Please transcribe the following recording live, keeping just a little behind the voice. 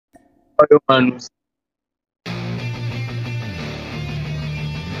Ottomans.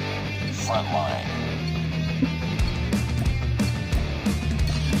 Frontline.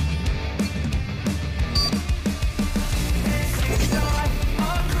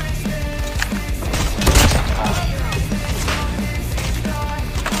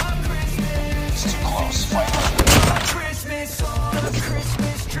 It's too close. Fight hard. Christmas, all the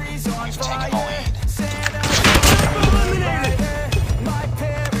Christmas trees on We've taken fire. the lead. Santa, my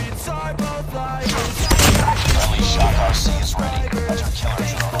parents are both liars. Friendly Shock RC is ready. Hunter killer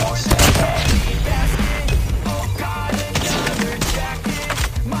drone on standby. Oh God, another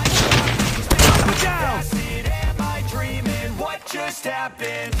jacket. My stocking's been acid. Am I dreaming? What just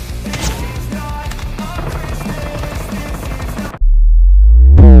happened? This is not a Christmas. This is not.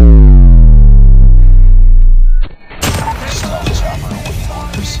 Stealth chopper awaiting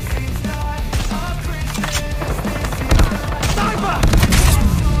orders.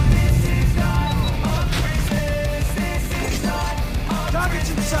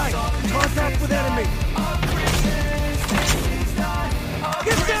 Target's in sight. Contact with enemy.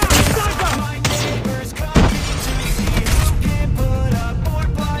 Get down, sniper! My neighbors coming to see who can put up more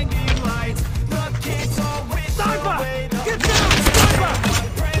blinding lights. The kids all wish Sniper! away the Get down, sniper!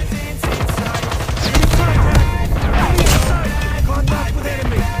 presents inside. Enemy sight. Contact with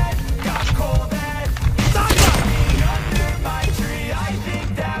enemy. Got cold at Sniper! under my tree. I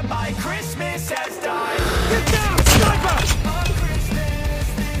think that my Christmas has died. Get down, sniper! A Christmas,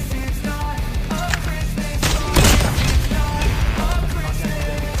 this is not a Christmas song. This is not a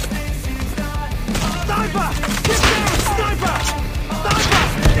Christmas, this is not a Sniper! Get down, sniper! Sniper!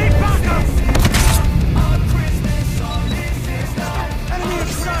 Need backup! Christmas song. This is not Enemy in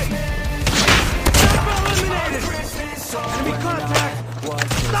sight! Sniper eliminated! Christmas song. Enemy contact! Was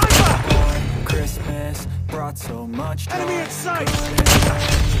Sniper! Christmas brought so much joy. Enemy in sight!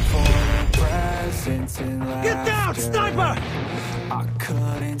 For the presents and laughter. Get down, sniper! I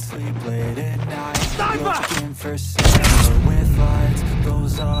couldn't sleep late at night. Sniper! Looking for Santa with lights.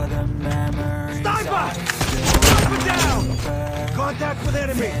 Those are the memories. Sniper! I still Sniper down! remember. Contact with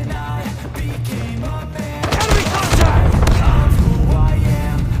enemy! And I became a man Enemy contact! of who I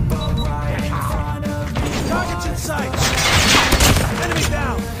am, but right in front of me. Target's in sight! Enemy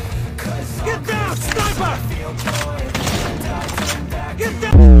down! Get down, sniper! Get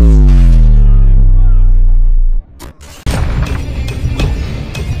down!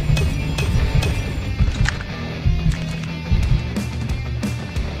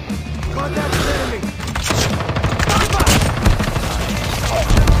 Contact with enemy! Sniper!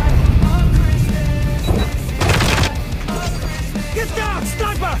 Get down,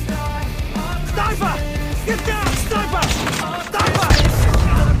 sniper! Sniper! Get down, sniper! Sniper!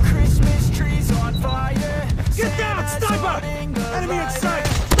 The Christmas trees on fire. Get down, sniper! Enemy in sight!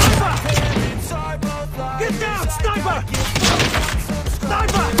 Sniper! Parents are both liars. Get down, sniper!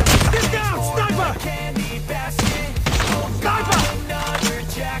 Sniper! Get down, sniper! Candy basket. Sniper! Another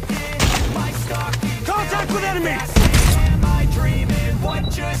jacket. My stocking. Contact with enemy! Am I dreaming? What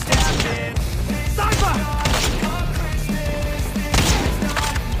just happened? Sniper!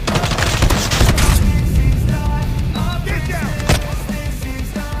 Get down!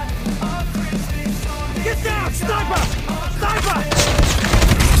 Get down, sniper! Sniper!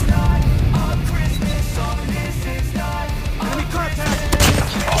 Enemy contact!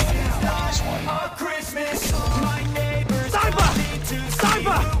 This one. A Christmas. My neighbors Sniper! need to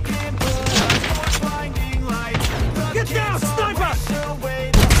Sniper! who can put up more blinding lights. The Get down, kids all sniper! wish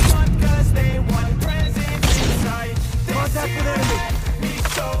away the fun 'cause they want presents inside. This Contact with year enemy! had me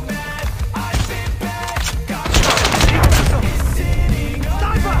so mad. I've been bad. Got is sitting under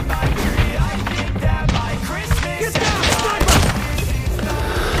Sniper! my tree. I think that my Christmas Get has down, died. sniper!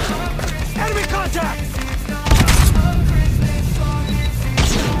 Enemy contact!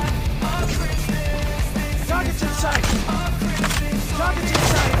 Target's in sight! Target's in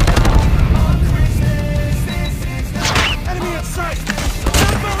sight! Enemy in sight!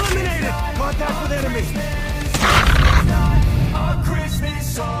 Sniper eliminated! Contact with enemy! A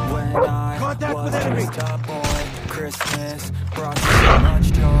Christmas song. When I Contact was with enemy. just a boy, Christmas brought so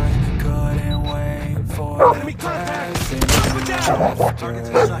much joy. Couldn't wait for Enemy the contact! presents Sniper down! Target's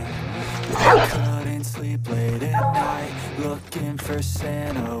in sight! I couldn't sleep late at night, looking for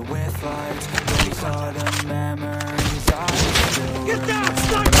Santa with lights. Those are the memories I still Get down, remember.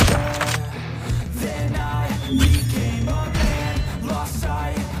 sniper! Then I became a man, lost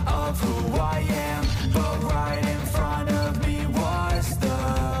sight of who I am, but right in front of me was the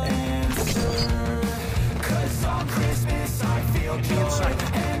answer. 'Cause on Christmas I feel joy,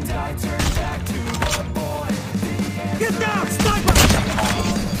 and I turn back to a boy. Get down, sniper!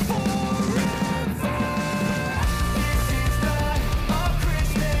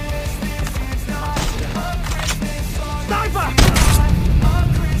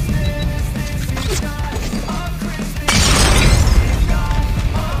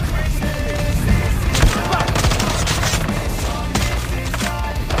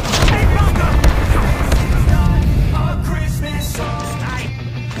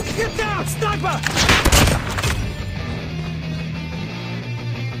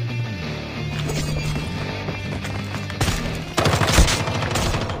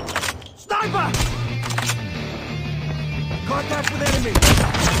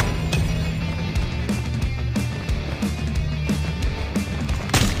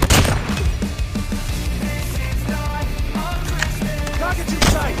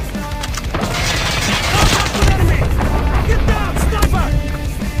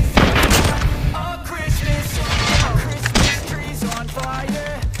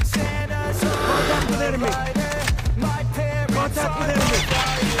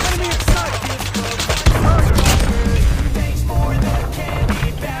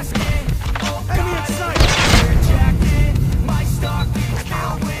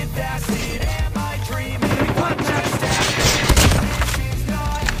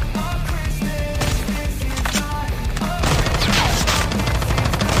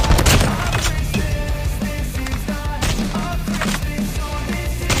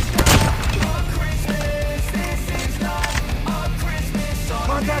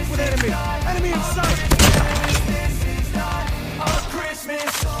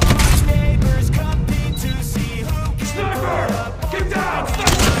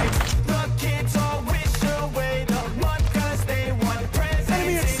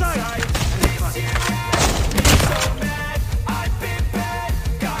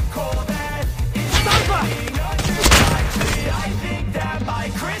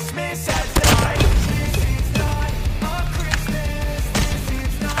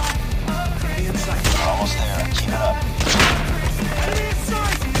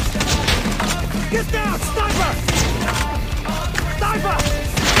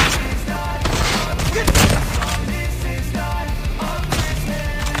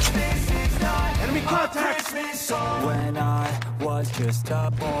 was just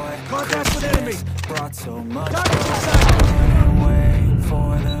a boy. Contact with enemy! Brought so much Target joy. inside! Couldn't wait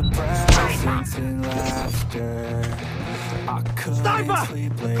for the presents and laughter. I couldn't Sniper!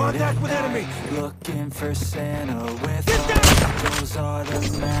 sleep late Contact at with night, enemy! looking for Santa with Get lights. down! Those are the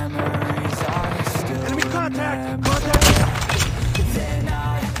memories I still Enemy contact! remember. Contact! Then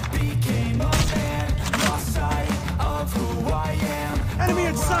I became a man, lost sight of who I am. Enemy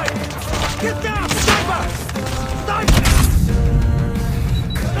in sight! Get down! Sniper! Sniper!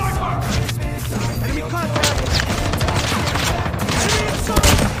 Sniper! Enemy contact! Enemy in sight!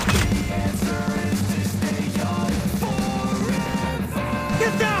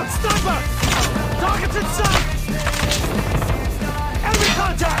 Get down! Sniper! Target's in sight! Enemy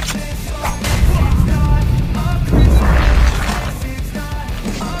contact!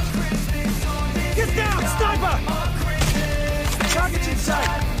 Get down! Sniper! Target's in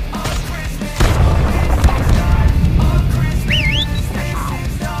sight!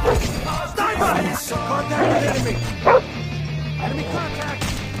 Sniper! Contact with enemy! Enemy contact!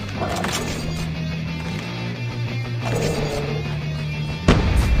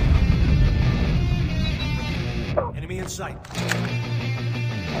 Enemy in sight.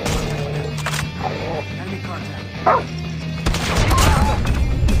 Enemy contact.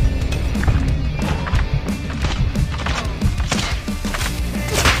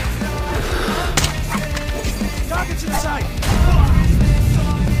 Target's in sight.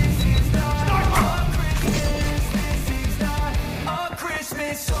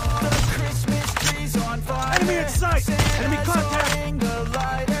 Enemy in sight! Enemy contact! Enemy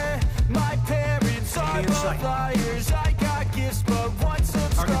in sight. I got gifts, but one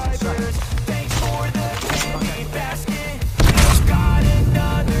subscribers. Thanks for the candy basket. Got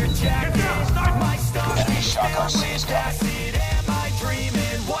another jacket. My stuff Enemy is shock filled RC is with coming. acid. Am I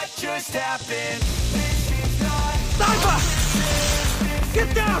dreaming? What just happened? Sniper!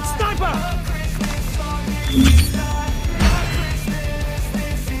 Get down! Sniper!